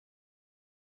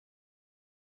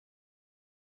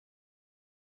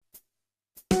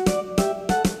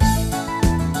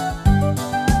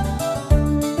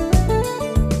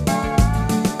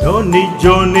Johnny,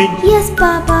 Johnny, Yes,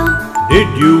 Papa. did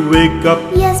you wake up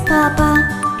Yes, Papa.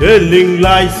 telling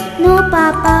lies? No,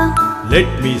 Papa. Let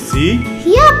me see.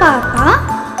 Here, Papa.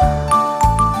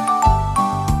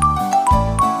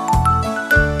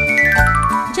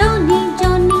 Johnny,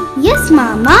 Johnny, Yes,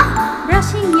 Mama.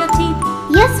 brushing your teeth,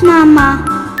 Yes, Mama.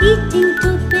 eating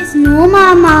toothpaste. No,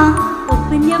 Mama.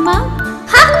 Open your mouth.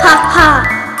 Ha ha ha.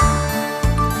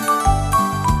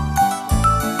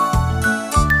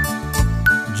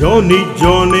 Johnny,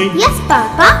 Johnny, Yes,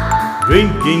 Papa.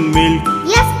 drinking milk,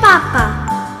 Yes, Papa.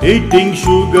 eating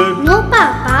sugar. No,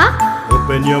 Papa.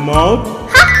 Open your mouth.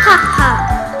 Ha ha ha.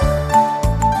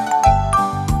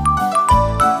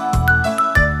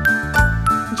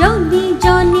 Johnny,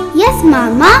 Johnny, Yes,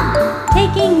 Mama.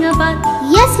 taking a bath,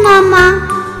 Yes, Mama.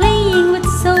 playing with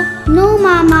soap. No,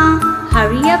 Mama.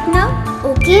 Hurry up now.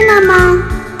 Okay, Mama.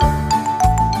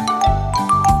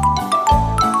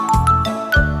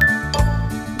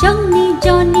 Johnny,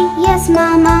 Johnny, Yes,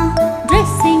 Mama.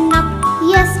 dressing up,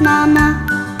 Yes, Mama.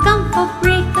 come for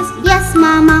breakfast. Yes,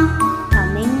 Mama.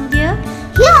 Coming dear.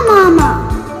 Here, Mama.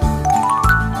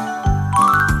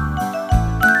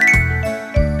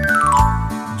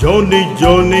 Johnny,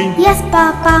 Johnny, Yes,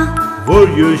 Papa. wore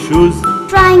your shoes.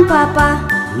 Trying, Papa.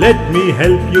 Let me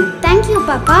help you. Thank you,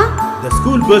 Papa. The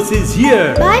school bus is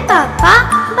here. Bye, Papa.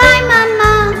 Bye,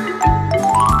 Mama.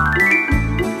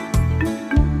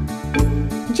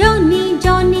 Johnny,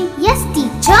 Johnny, Yes,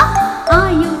 teacher.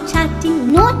 are you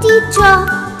chatting? No, teacher.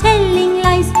 Telling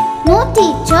lies? No,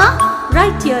 teacher.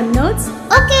 Write your notes.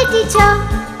 Okay, teacher.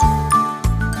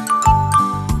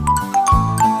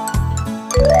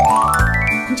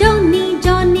 Johnny,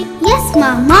 Johnny, Yes,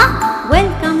 Mama.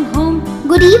 welcome home.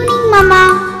 Good evening, Mama.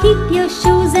 Keep your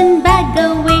shoes and bag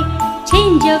away.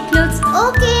 Change your clothes.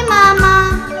 Okay, Mama.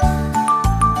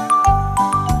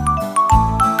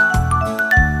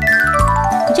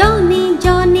 Johnny,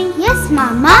 Johnny, Yes,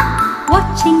 Mama.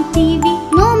 watching TV.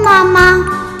 No, Mama.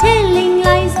 Telling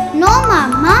lies. No,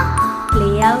 Mama.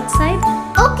 Play outside.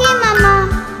 Okay, Mama.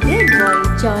 Good boy,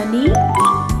 Johnny.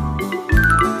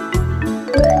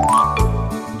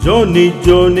 Johnny,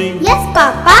 Johnny, Yes,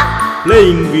 Papa.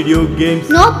 playing video games,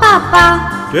 No, Papa.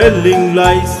 telling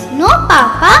lies. No,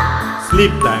 Papa.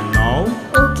 Sleep time now.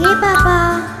 Okay, Papa.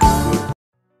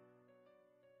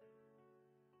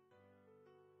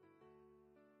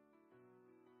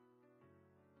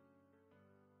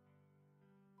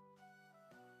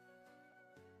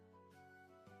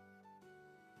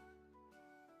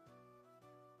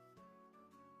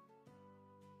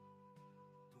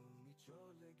 তুমি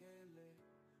চলে গেলে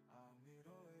আমি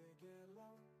রয়ে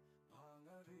গেলাম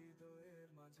ভাঙা হৃদয়ের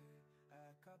মাঝে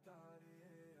একা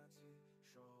দাঁড়িয়ে আছি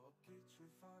সব কিছু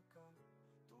ফাঁকা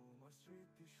তোমার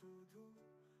স্মৃতি শুধু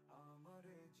আমার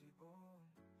এ জীবন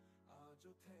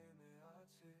আজও থেমে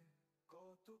আছে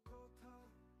কত কথা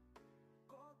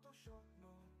কত স্বপ্ন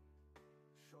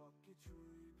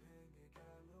সবকিছুই ভেঙে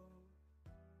গেল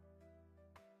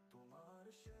তোমার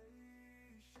সেই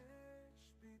শেষ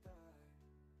বিদায়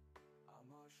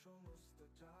আমার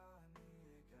সমস্তটা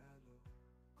নিয়ে গেল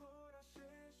করা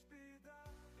শেষ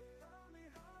বিদায় আমি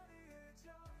হারিয়ে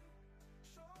যাই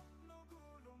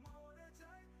স্বপ্নগুলো মরে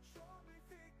যায় সবই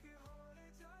ফিকে হয়ে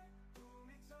যায়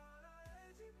তুমি ছাড়া এই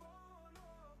জীবন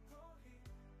অর্থহীন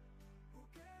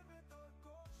বুকের ভেতর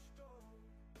কষ্ট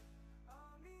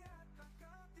আমি একা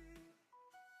কাঁদি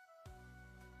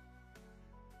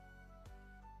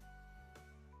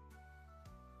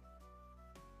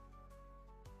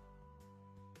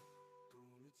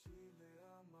তুমি ছিলে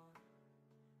আমার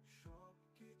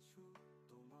সবকিছু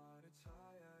তোমার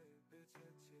ছায়ায়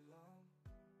বেঁচেছিলাম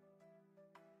আর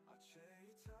সেই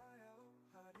ছায়াও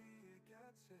হারিয়ে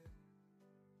গেছে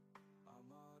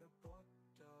আমার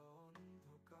পথটা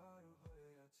অন্ধকার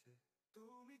হয়ে আছে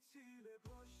তুমি ছিলে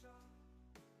ভরসা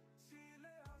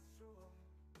ছিলে আশ্রয়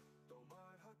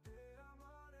তোমার হাতে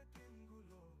আমার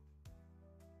দিনগুলো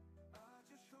আজ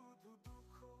শুধু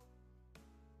দুঃখ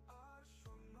আর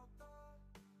শূন্যতা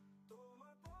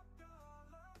তোমার পথটা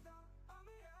আলাদা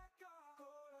আমি একা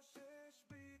করা শেষ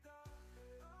বিদায়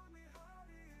আমি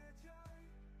হারিয়ে যাই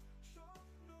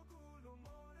স্বপ্নগুলো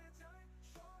মরে যায়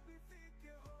সবই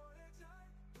ফিকে হয়ে যায়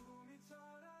তুমি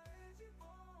ছাড়া এই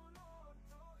জীবন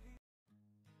অর্থহীন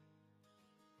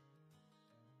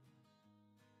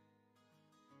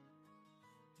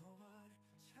তোমার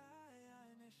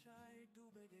ছায়ায় নেশায়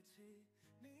ডুবে গেছি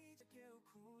নিজেকেও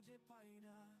খুঁজে পাই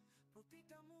না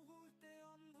প্রতিটা মুহূর্তে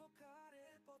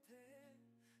অন্ধকারের পথে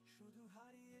শুধু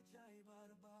হারিয়ে যাই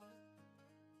বারবার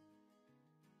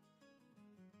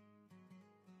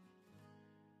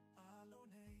আলো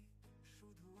নেই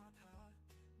শুধু আধার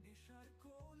নেশার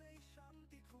কোলেই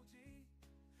শান্তি খুঁজি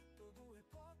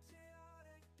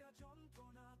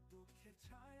যন্ত্রণা দুঃখের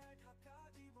ছায়ায় ঢাকা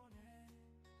জীবনে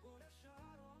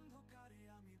কুয়াশার অন্ধকারে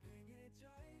আমি ভেঙে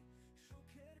যাই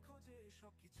সুখের খোঁজে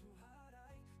সবকিছু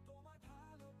হারাই তোমার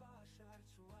ভালোবাসার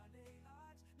ছোঁয়া নেই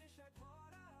আজ নেশায়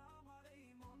ভরা আমার এই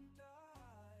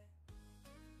মনটায়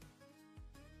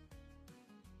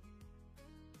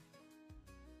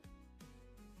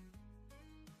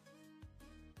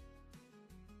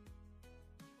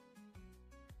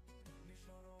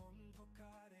নেশার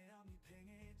অন্ধকারে আমি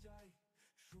ভেঙে যাই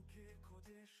সুখের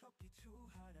খোঁজে সবকিছু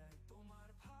হারাই তোমার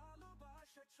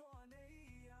ভালোবাসার ছোঁয়া নেই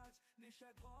আজ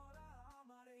নেশায় ভরা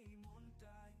আমার এই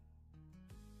মনটায়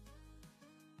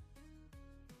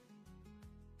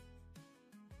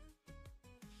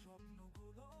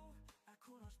স্বপ্নগুলো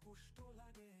এখন আর স্পষ্ট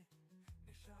লাগে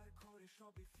নেশার ঘরে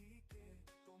সবই ফিকে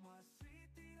তোমার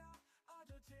স্মৃতিরা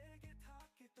আজও জেগে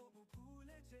থাকে তবু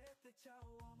ভুলে যেতে চাও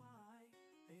আমায়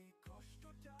এই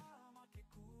কষ্টটা আমাকে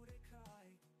কুড়ে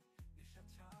খায় নেশা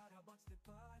ছাড়া বাঁচতে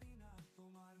পারি না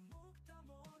তোমার মুখটা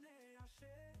মনে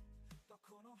আসে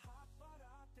তখনও হাত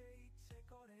বাড়াতে ইচ্ছে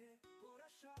করে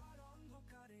কুয়াশার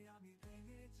অন্ধকারে আমি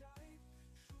ভেঙে যাই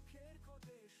সুখের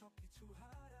খোঁজে সবকিছু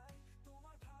হারাই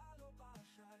তোমার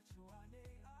ভালোবাসার ছোঁয়া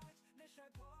নেই আজ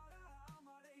নেশায় ভরা